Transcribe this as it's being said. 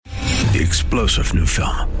The explosive new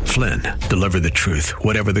film, Flynn, deliver the truth,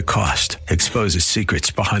 whatever the cost, exposes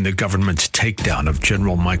secrets behind the government's takedown of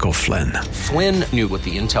General Michael Flynn. Flynn knew what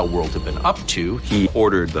the intel world had been up to. He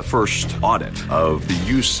ordered the first audit of the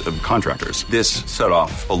use of contractors. This set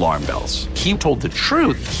off alarm bells. He told the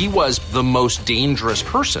truth. He was the most dangerous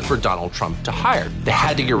person for Donald Trump to hire. They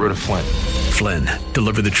had to get rid of Flynn. Flynn,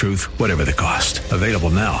 deliver the truth, whatever the cost. Available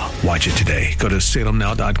now. Watch it today. Go to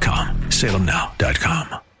salemnow.com.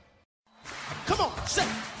 salemnow.com. Come on, say,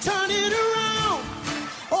 turn it around.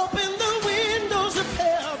 Open the windows of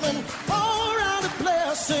heaven. Pour out a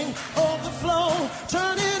blessing, overflow.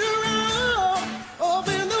 Turn it around.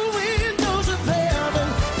 Open the windows of heaven.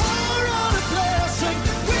 Pour out a blessing.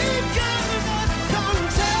 We've got to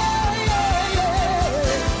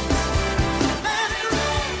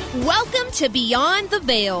contain. Welcome to Beyond the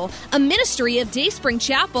Veil, a ministry of Dayspring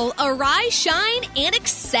Chapel. Arise, shine, and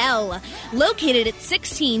excel. Located at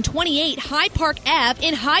 1628 Hyde Park Ave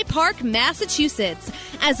in Hyde Park, Massachusetts.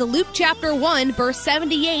 As Luke chapter 1, verse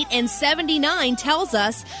 78 and 79 tells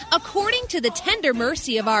us, according to the tender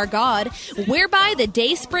mercy of our God, whereby the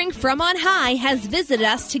dayspring from on high has visited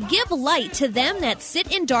us to give light to them that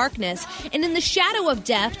sit in darkness and in the shadow of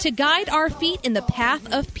death, to guide our feet in the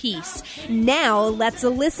path of peace. Now let's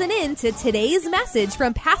listen in to today's message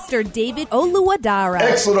from Pastor David Oluwadara.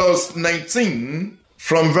 Exodus 19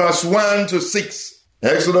 from verse 1 to 6.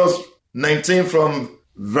 Exodus 19 from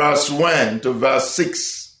verse 1 to verse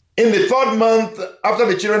 6. In the third month after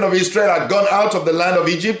the children of Israel had gone out of the land of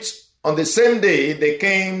Egypt, on the same day they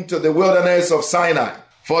came to the wilderness of Sinai,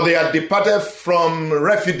 for they had departed from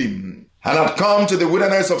Rephidim and had come to the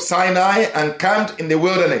wilderness of Sinai and camped in the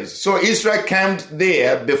wilderness. So Israel camped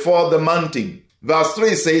there before the mountain. Verse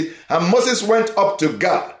 3 says, and Moses went up to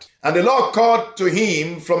God, and the Lord called to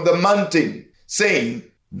him from the mountain, saying,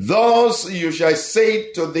 thus you shall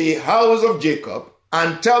say to the house of Jacob,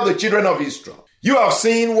 and tell the children of Israel, you have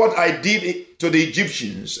seen what I did to the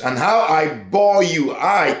Egyptians, and how I bore you.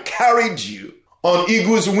 I carried you on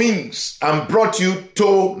eagle's wings, and brought you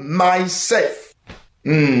to myself.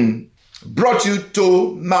 Brought you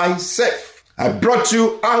to myself. I brought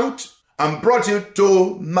you out and brought you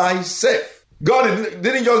to myself. God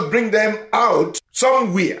didn't just bring them out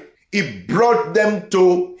somewhere. He brought them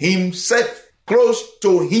to himself, close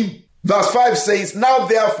to him. Verse 5 says, now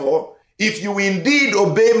therefore, if you indeed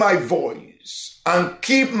obey my voice and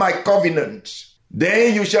keep my covenant,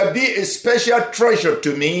 then you shall be a special treasure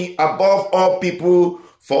to me above all people,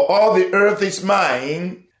 for all the earth is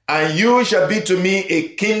mine, and you shall be to me a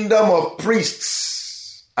kingdom of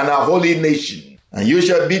priests and a holy nation. And you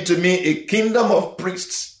shall be to me a kingdom of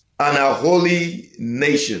priests and a holy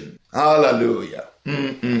nation. Hallelujah.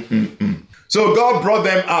 So God brought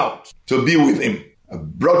them out to be with him. I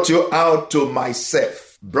brought you out to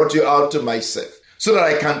myself. Brought you out to myself. So that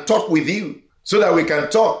I can talk with you. So that we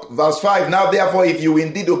can talk. Verse 5, now therefore if you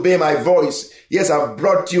indeed obey my voice, yes, I've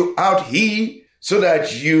brought you out here so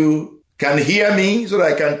that you can hear me, so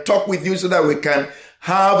that I can talk with you, so that we can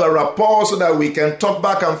have a rapport, so that we can talk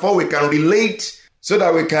back and forth, we can relate, so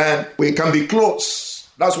that we can be close.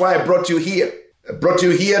 That's why I brought you here. I brought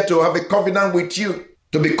you here to have a covenant with you,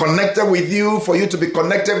 to be connected with you, for you to be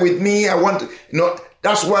connected with me.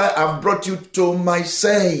 That's why I've brought you to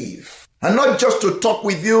myself. And not just to talk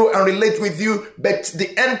with you and relate with you, but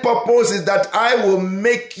the end purpose is that I will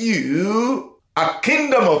make you a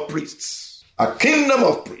kingdom of priests. A kingdom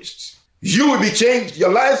of priests. You will be changed.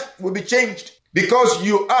 Your life will be changed because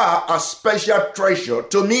you are a special treasure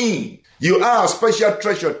to me. You are a special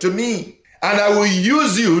treasure to me. And I will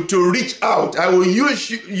use you to reach out. I will use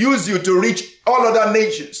you to reach all other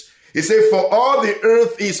nations. He said, for all the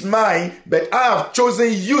earth is mine, but I have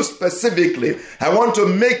chosen you specifically. I want to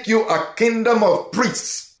make you a kingdom of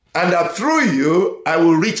priests. And that through you, I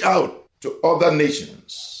will reach out to other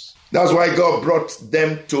nations. That's why God brought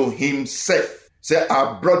them to himself. He said,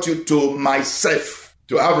 I brought you to myself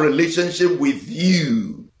to have a relationship with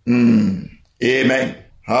you. Amen.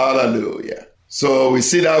 Hallelujah. So we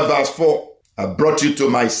see that verse 4. I brought you to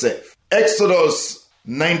myself. Exodus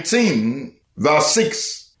 19, verse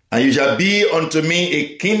 6. And you shall be unto me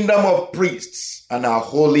a kingdom of priests and a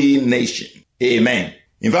holy nation. Amen.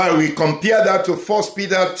 In fact, we compare that to 1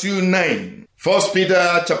 Peter 2:9. 1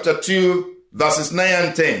 Peter chapter 2, verses 9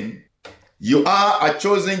 and 10. You are a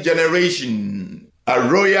chosen generation, a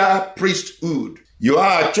royal priesthood. You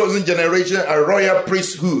are a chosen generation, a royal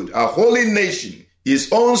priesthood, a holy nation, his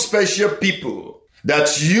own special people,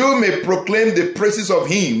 that you may proclaim the praises of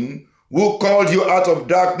him who called you out of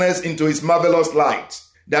darkness into his marvelous light.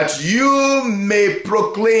 That you may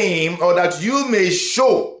proclaim, or that you may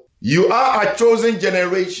show, you are a chosen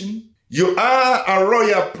generation, You are a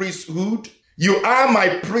royal priesthood. You are my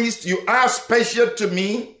priest. You are special to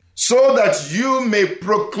me, so that you may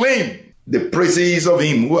proclaim the praises of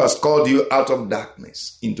him who has called you out of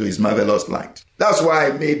darkness into his marvelous light. That's why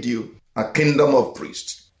I made you a kingdom of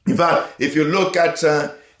priests. In fact, if you look at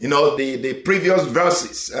the previous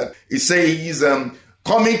verses, it says,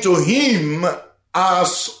 coming to him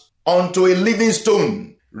as unto a living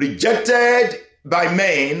stone, rejected by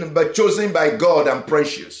men, but chosen by God and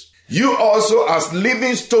precious. You also, as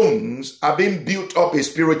living stones, are being built up a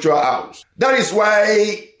spiritual house. That is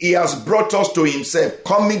why he has brought us to himself,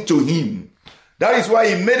 coming to him. That is why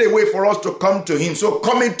he made a way for us to come to him. So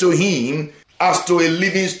coming to him as to a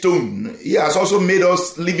living stone, he has also made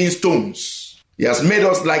us living stones. He has made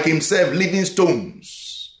us like himself, living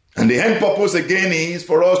stones. And the end purpose again is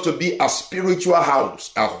for us to be a spiritual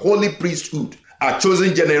house, a holy priesthood, a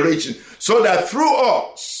chosen generation, so that through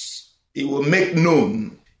us, he will make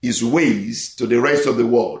known his ways to the rest of the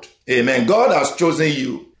world. Amen. God has chosen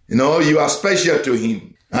you. You are special to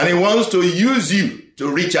him. And he wants to use you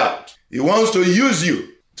to reach out. He wants to use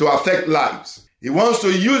you to affect lives. He wants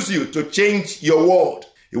to use you to change your world.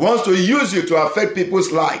 He wants to use you to affect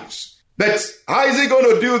people's lives. But how is he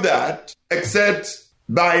going to do that except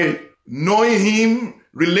by knowing him,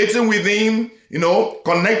 relating with him,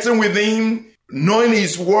 connecting with him, knowing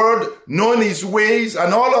his word, knowing his ways,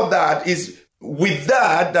 and all of that is with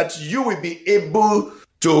that you will be able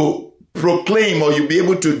to proclaim, or you'll be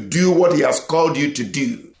able to do what he has called you to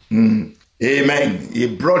do. Amen.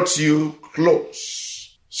 He brought you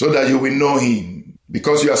close so that you will know him,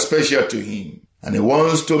 because you are special to him. And he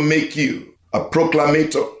wants to make you a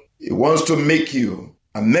proclamator. He wants to make you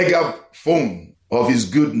a megaphone of his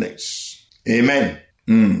goodness. Amen.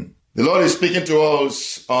 The Lord is speaking to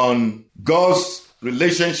us on God's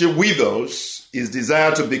relationship with us, his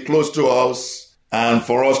desire to be close to us and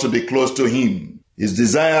for us to be close to him. His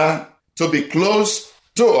desire to be close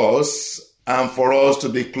to us and for us to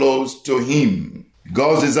be close to him.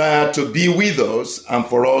 God's desire to be with us and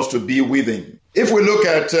for us to be with him. If we look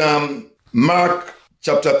at Mark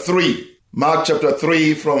chapter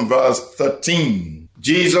 3 from verse 13,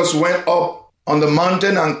 Jesus went up on the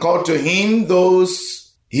mountain and called to him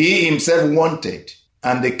those he himself wanted,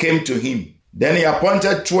 and they came to him. Then he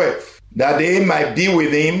appointed 12, that they might be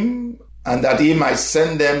with him, and that he might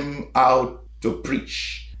send them out to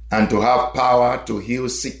preach, and to have power to heal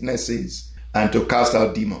sicknesses, and to cast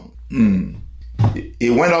out demons. He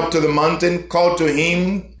went up to the mountain, called to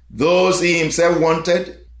him those he himself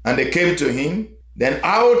wanted, and they came to him. Then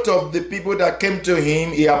out of the people that came to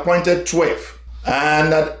him, he appointed 12.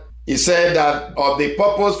 And that he said that of the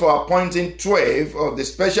purpose for appointing 12, of the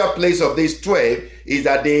special place of these 12, is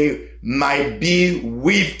that they might be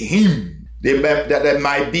with him. That they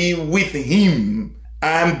might be with him.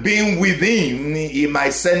 And being with him, he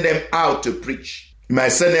might send them out to preach. He might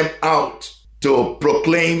send them out to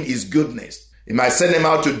proclaim his goodness. He might send them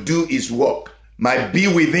out to do his work. Might be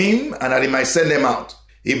with him, and that he might send them out.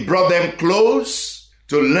 He brought them close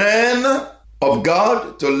to learn of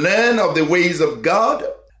God, to learn of the ways of God.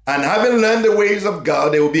 And having learned the ways of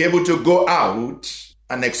God, they will be able to go out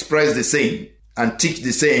and express the same, and teach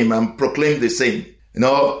the same, and proclaim the same.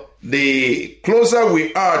 The closer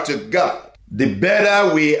we are to God, the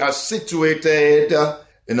better we are situated,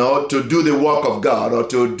 to do the work of God, or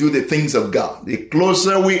to do the things of God. The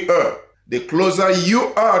closer we are, the closer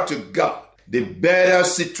you are to God, the better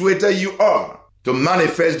situated you are to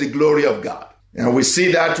manifest the glory of God. And we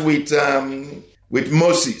see that with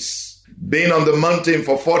Moses being on the mountain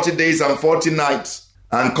for 40 days and 40 nights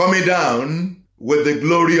and coming down with the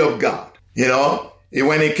glory of God.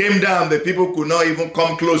 When he came down, the people could not even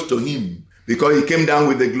come close to him because he came down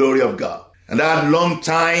with the glory of God. And that long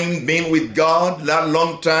time being with God, that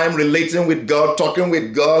long time relating with God, talking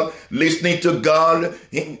with God, listening to God,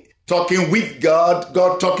 talking with God,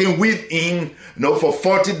 God talking with him, for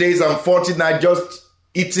 40 days and 40 nights, just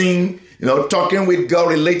eating, talking with God,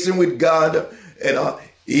 relating with God,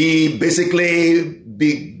 he basically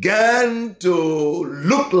began to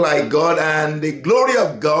look like God, and the glory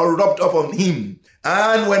of God rubbed off on him.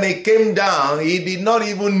 And when he came down, he did not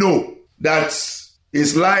even know that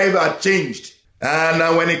his life had changed.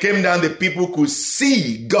 And when he came down, the people could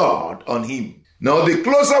see God on him. Now, the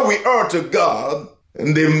closer we are to God,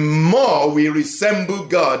 the more we resemble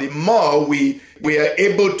God, the more we are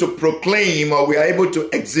able to proclaim, or we are able to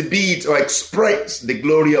exhibit or express the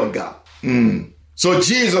glory of God. So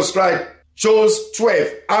Jesus Christ chose 12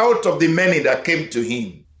 out of the many that came to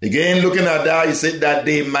him. Again, looking at that, he said that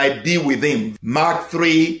they might be with him. Mark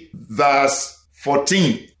 3, verse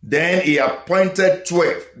 14. Then he appointed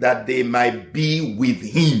 12 that they might be with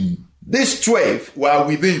him. These 12 were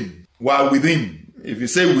with him. If you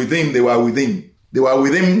say with him, they were with him. They were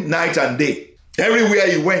with him night and day.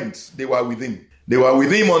 Everywhere he went, they were with him. They were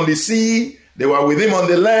with him on the sea. They were with him on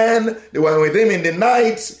the land. They were with him in the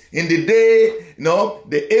night, in the day.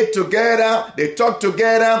 They ate together. They talked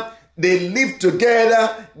together. They lived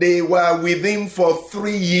together. They were with him for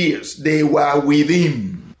 3 years. They were with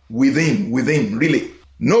him, really.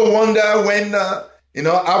 No wonder when,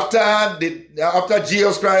 after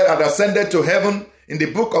Jesus Christ had ascended to heaven, in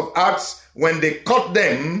the book of Acts, when they caught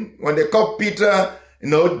Peter,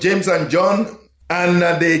 James and John, and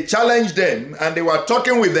they challenged them, and they were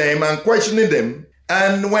talking with them and questioning them.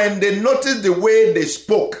 And when they noticed the way they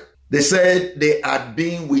spoke, they said they had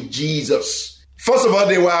been with Jesus. First of all,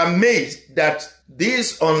 they were amazed that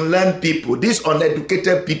these unlearned people, these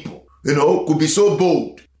uneducated people, could be so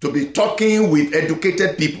bold to be talking with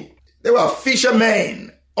educated people. They were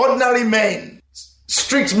fishermen, ordinary men,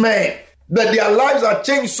 street men, but their lives had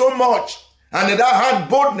changed so much, and they had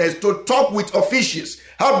boldness to talk with officials,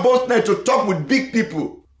 had boldness to talk with big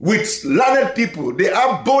people, with learned people. They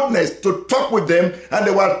had boldness to talk with them, and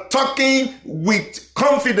they were talking with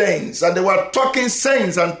confidence, and they were talking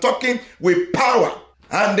sense and talking with power.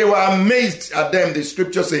 And they were amazed at them. The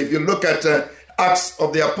scripture says, if you look at Acts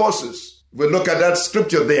of the Apostles, if we look at that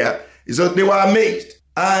scripture there, so they were amazed,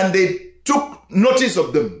 and they took notice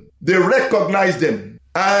of them. They recognized them.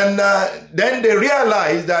 And then they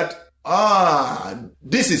realized that,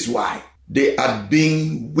 this is why they had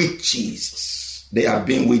been with Jesus. They had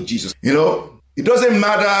been with Jesus. It doesn't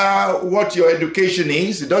matter what your education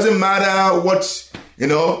is. It doesn't matter what,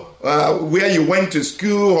 where you went to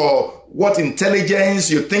school or what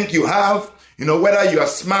intelligence you think you have, whether you are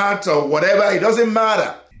smart or whatever. It doesn't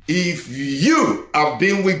matter. If you have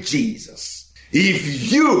been with Jesus,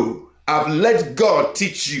 if you have let God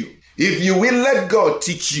teach you, if you will let God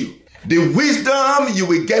teach you, the wisdom you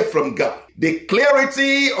will get from God, the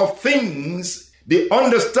clarity of things, the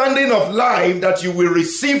understanding of life that you will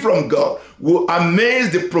receive from God will amaze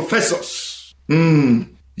the professors.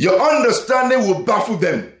 Your understanding will baffle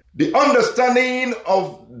them. The understanding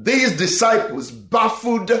of these disciples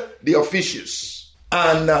baffled the officials.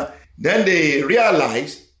 And then they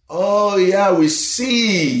realized, we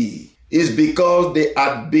see, it's because they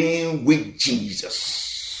had been with Jesus.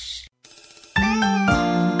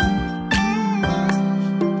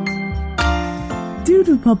 Due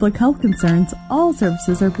to public health concerns, all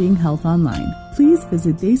services are being held online. Please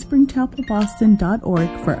visit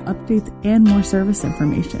dayspringchapelboston.org for updates and more service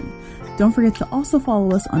information. Don't forget to also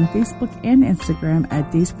follow us on Facebook and Instagram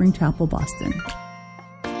at Dayspring Chapel Boston.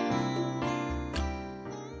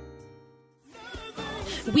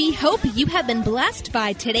 We hope you have been blessed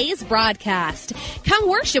by today's broadcast. Come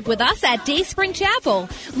worship with us at Dayspring Chapel,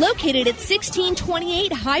 located at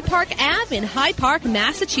 1628 High Park Ave in High Park,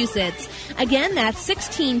 Massachusetts. Again, that's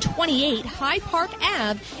 1628 High Park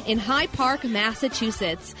Ave in High Park,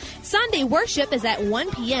 Massachusetts. Sunday worship is at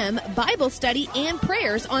 1 p.m., Bible study and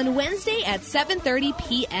prayers on Wednesday at 7:30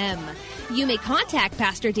 p.m. You may contact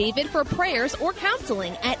Pastor David for prayers or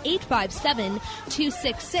counseling at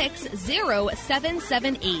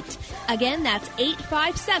 857-266-0778. Again, that's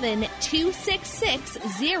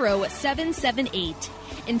 857-266-0778.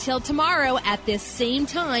 Until tomorrow at this same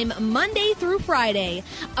time, Monday through Friday,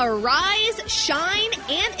 arise, shine,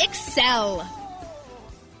 and excel.